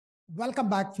Welcome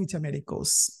back, future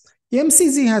medicos.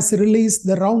 MCC has released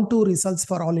the round 2 results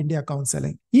for All India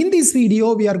Counseling. In this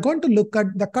video, we are going to look at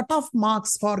the cutoff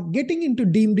marks for getting into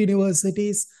deemed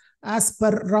universities as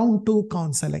per round 2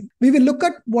 counseling. We will look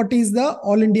at what is the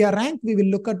All India rank. We will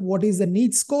look at what is the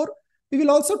NEET score. We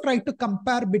will also try to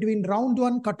compare between round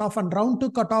 1 cutoff and round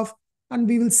 2 cutoff. And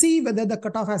we will see whether the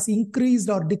cutoff has increased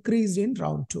or decreased in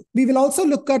round 2. We will also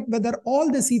look at whether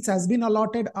all the seats has been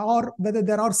allotted or whether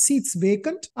there are seats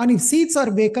vacant. And if seats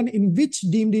are vacant, in which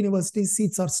deemed university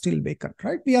seats are still vacant,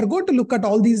 right? We are going to look at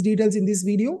all these details in this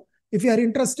video. If you are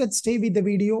interested, stay with the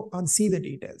video and see the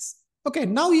details. Okay,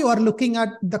 now you are looking at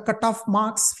the cutoff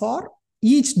marks for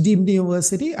each deemed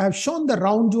university. I have shown the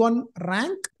round 1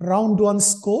 rank, round 1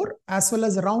 score, as well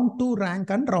as round 2 rank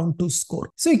and round 2 score.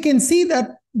 So you can see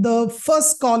that the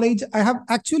first college, I have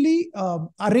actually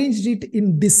arranged it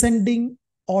in descending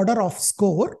order of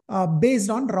score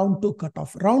based on round 2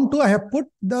 cutoff. Round 2, I have put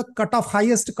the cutoff,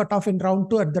 highest cutoff in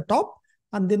round 2 at the top.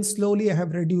 And then slowly I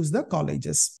have reduced the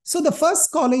colleges. So the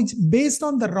first college based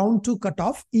on the round 2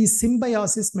 cutoff is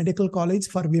Symbiosis Medical College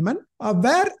for Women,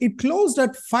 where it closed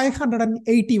at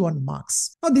 581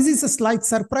 marks. Now this is a slight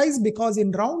surprise because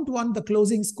in round 1, the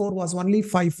closing score was only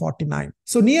 549.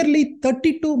 So nearly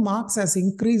 32 marks has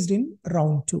increased in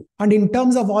round 2. And in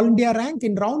terms of All India rank,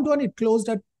 in round 1, it closed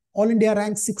at All India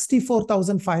rank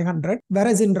 64,500,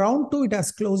 whereas in round 2, it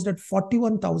has closed at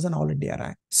 41,000 All India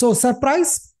rank. So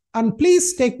surprise. And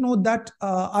please take note that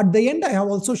at the end, I have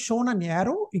also shown an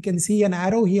arrow. You can see an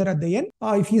arrow here at the end.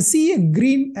 If you see a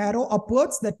green arrow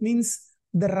upwards, that means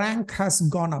the rank has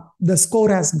gone up. The score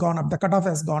has gone up. The cutoff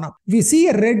has gone up. If you see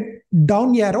a red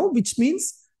down arrow, which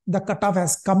means the cutoff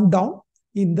has come down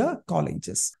in the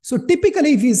colleges. So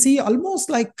typically, if you see almost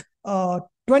like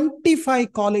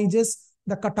 25 colleges,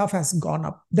 the cutoff has gone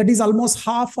up. That is almost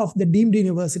half of the deemed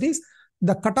universities.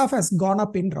 The cutoff has gone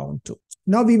up in round 2.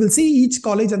 Now we will see each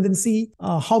college and then see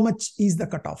how much is the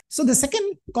cutoff. So the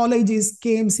second college is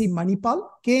KMC Manipal.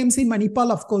 KMC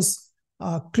Manipal, of course,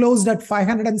 closed at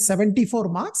 574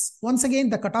 marks. Once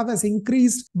again, the cutoff has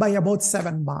increased by about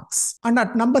 7 marks. And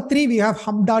at number 3, we have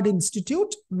Hamdard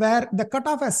Institute, where the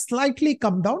cutoff has slightly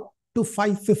come down to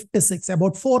 556.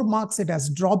 About 4 marks it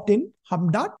has dropped in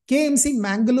Hamdard. KMC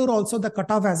Mangalore also, the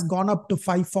cutoff has gone up to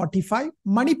 545.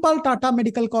 Manipal Tata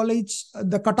Medical College,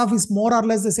 the cutoff is more or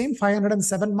less the same,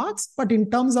 507 marks. But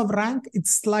in terms of rank,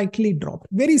 it's slightly dropped.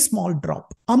 Very small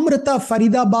drop. Amrita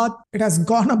Faridabad, it has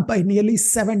gone up by nearly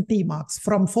 70 marks.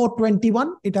 From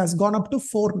 421, it has gone up to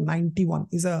 491.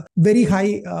 Is a very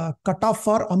high cutoff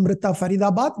for Amrita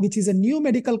Faridabad, which is a new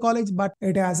medical college, but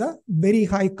it has a very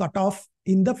high cutoff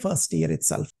in the first year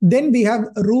itself. Then we have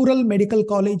Rural Medical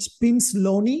College, PIMS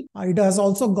Loni. It has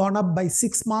also gone up by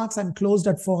 6 marks and closed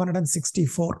at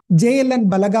 464. JLN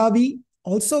Balagavi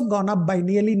also gone up by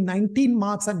nearly 19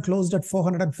 marks and closed at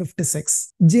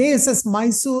 456. JSS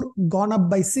Mysore gone up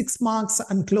by 6 marks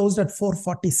and closed at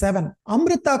 447.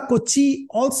 Amrita Kochi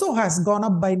also has gone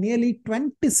up by nearly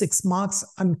 26 marks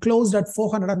and closed at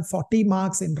 440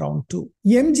 marks in round 2.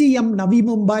 MGM Navi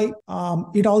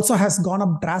Mumbai, it also has gone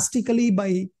up drastically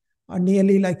by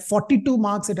nearly like 42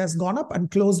 marks it has gone up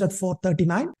and closed at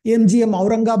 439. MGM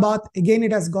Aurangabad, again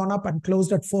it has gone up and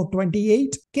closed at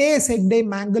 428. KS Hegde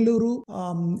Mangaluru,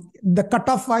 the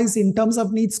cutoff wise in terms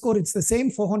of NEET score, it's the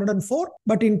same, 404.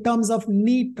 But in terms of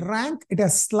NEET rank, it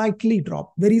has slightly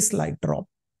dropped, very slight drop.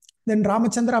 Then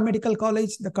Ramachandra Medical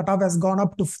College, the cutoff has gone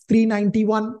up to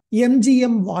 391.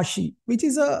 MGM Vashi, which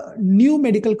is a new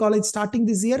medical college starting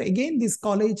this year. Again, this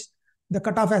college, the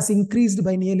cutoff has increased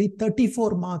by nearly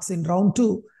 34 marks in round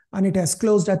 2 and it has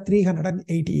closed at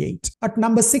 388. At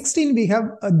number 16, we have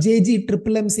a JG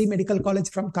MMC Medical College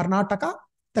from Karnataka.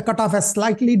 The cutoff has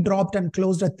slightly dropped and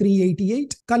closed at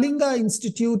 388. Kalinga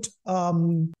Institute,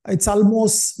 it's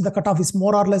almost, the cutoff is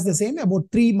more or less the same. About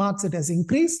 3 marks it has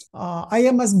increased.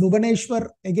 IMS Bhubaneswar,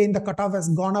 again the cutoff has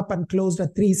gone up and closed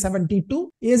at 372.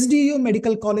 SDU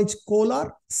Medical College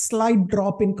Kolar, slight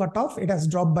drop in cutoff. It has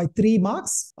dropped by 3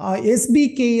 marks.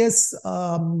 SBKS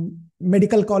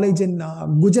Medical College in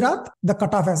Gujarat, the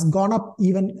cutoff has gone up.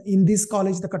 Even in this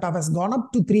college, the cutoff has gone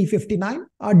up to 359.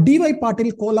 DY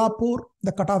Patil Kolhapur,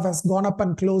 the cutoff has gone up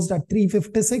and closed at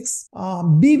 356.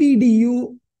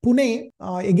 BVDU Pune,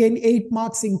 again 8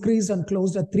 marks increased and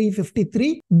closed at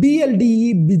 353.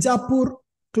 BLDE Bijapur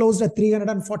closed at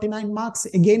 349 marks,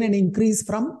 again an increase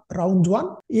from round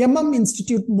 1.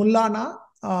 Institute Mullana,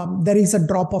 there is a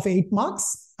drop of 8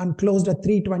 marks and closed at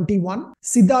 321.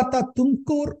 Siddhartha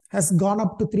Tumkur has gone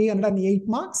up to 308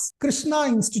 marks. Krishna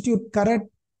Institute Karat,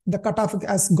 the cutoff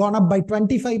has gone up by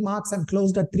 25 marks and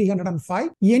closed at 305.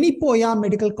 Yenipoya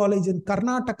Medical College in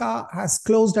Karnataka has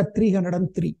closed at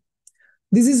 303.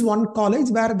 This is one college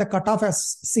where the cutoff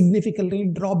has significantly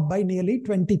dropped by nearly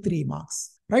 23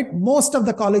 marks. Right? Most of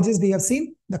the colleges we have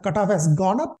seen, the cutoff has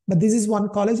gone up, but this is one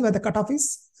college where the cutoff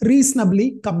is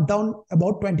reasonably come down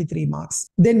about 23 marks.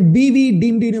 Then BV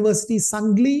Deemed University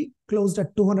Sangli closed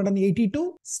at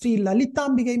 282. Sri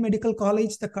Lalitambigai Medical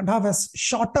College, the cutoff has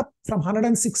shot up from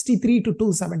 163 to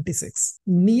 276.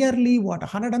 Nearly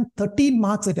 113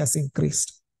 marks it has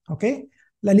increased. Okay.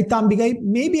 Lalitambigai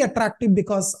may be attractive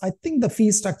because I think the fee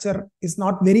structure is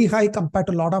not very high compared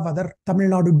to a lot of other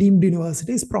Tamil Nadu deemed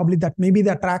universities. Probably that may be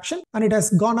the attraction, and it has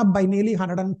gone up by nearly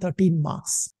 113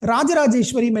 marks.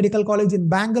 Rajarajeshwari Medical College in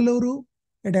Bangalore,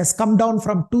 it has come down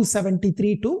from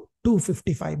 273 to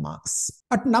 255 marks.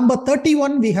 At number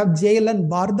 31, we have JLN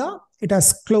Varda. It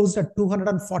has closed at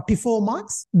 244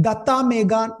 marks. Datta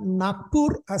Mega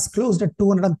Nagpur has closed at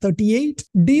 238.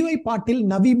 DY Patil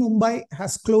Navi Mumbai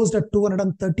has closed at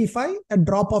 235, a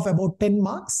drop of about 10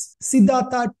 marks.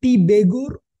 Siddhartha T.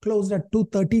 Begur closed at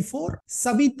 234.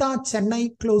 Savita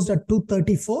Chennai closed at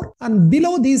 234. And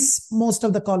below these, most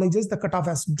of the colleges, the cutoff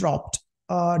has dropped.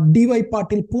 DY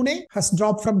Patil Pune has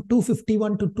dropped from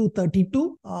 251 to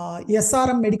 232.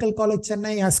 SRM Medical College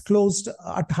Chennai has closed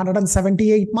at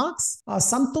 178 marks.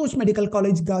 Santosh Medical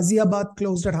College Ghaziabad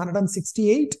closed at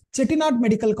 168. Chettinad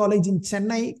Medical College in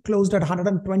Chennai closed at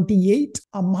 128.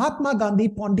 Mahatma Gandhi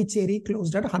Pondicherry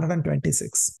closed at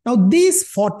 126. Now these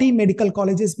 40 medical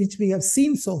colleges which we have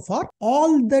seen so far,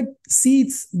 all the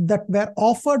seats that were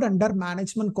offered under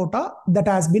management quota, that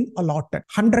has been allotted.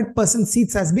 100%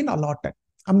 seats has been allotted.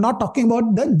 I'm not talking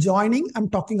about the joining, I'm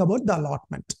talking about the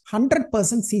allotment.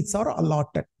 100% seats are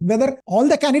allotted. Whether all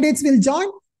the candidates will join,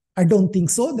 I don't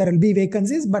think so. There will be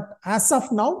vacancies, but as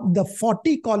of now, the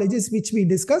 40 colleges which we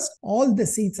discussed, all the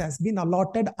seats has been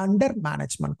allotted under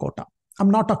management quota.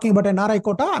 I'm not talking about NRI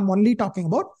quota, I'm only talking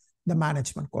about the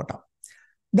management quota.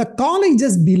 The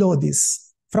colleges below this,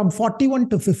 from 41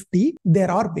 to 50, there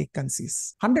are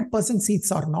vacancies. 100%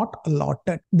 seats are not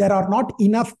allotted. There are not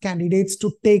enough candidates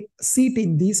to take seat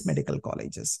in these medical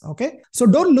colleges. Okay. So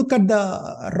don't look at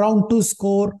the round 2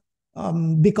 score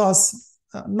because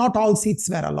not all seats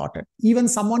were allotted. Even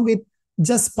someone with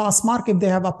just pass mark, if they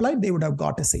have applied, they would have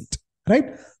got a seat.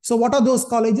 Right? So what are those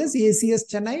colleges? ACS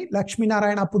Chennai, Lakshmi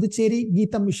Narayana Puducherry,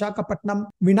 Geetham Visakhapatnam,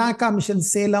 Vinayaka Mission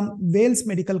Salem, Wales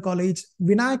Medical College,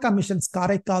 Vinayaka Missions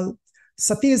Karaikal,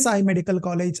 Satya Sai Medical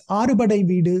College, Arubadai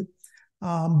Veedu,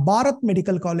 Bharat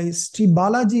Medical College, Sri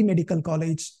Balaji Medical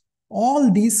College.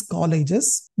 All these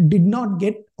colleges did not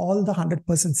get all the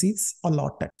 100% seats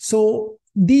allotted. So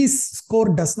this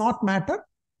score does not matter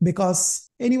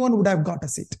because anyone would have got a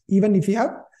seat. Even if you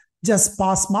have just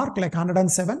pass mark like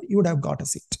 107, you would have got a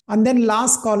seat. And then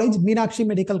last college, Meenakshi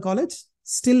Medical College,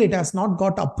 still it has not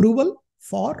got approval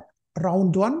for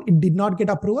round 1. It did not get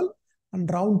approval. And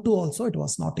round 2 also, it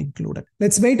was not included.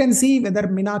 Let's wait and see whether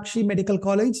Meenakshi Medical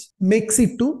College makes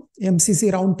it to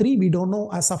MCC round 3. We don't know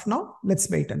as of now. Let's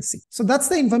wait and see. So that's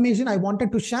the information I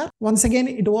wanted to share. Once again,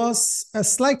 it was a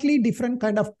slightly different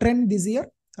kind of trend this year.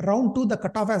 Round 2, the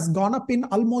cutoff has gone up in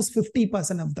almost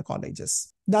 50% of the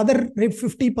colleges. The other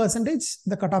 50%,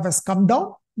 the cutoff has come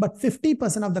down, but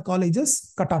 50% of the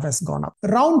colleges, cutoff has gone up.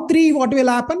 Round 3, what will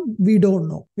happen? We don't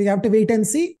know. We have to wait and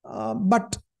see.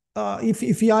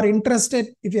 If you are interested,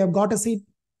 if you have got a seat,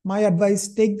 my advice,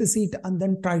 take the seat and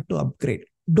then try to upgrade.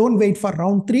 Don't wait for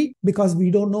round 3 because we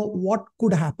don't know what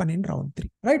could happen in round 3.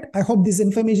 Right? I hope this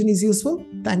information is useful.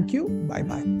 Thank you.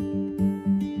 Bye-bye.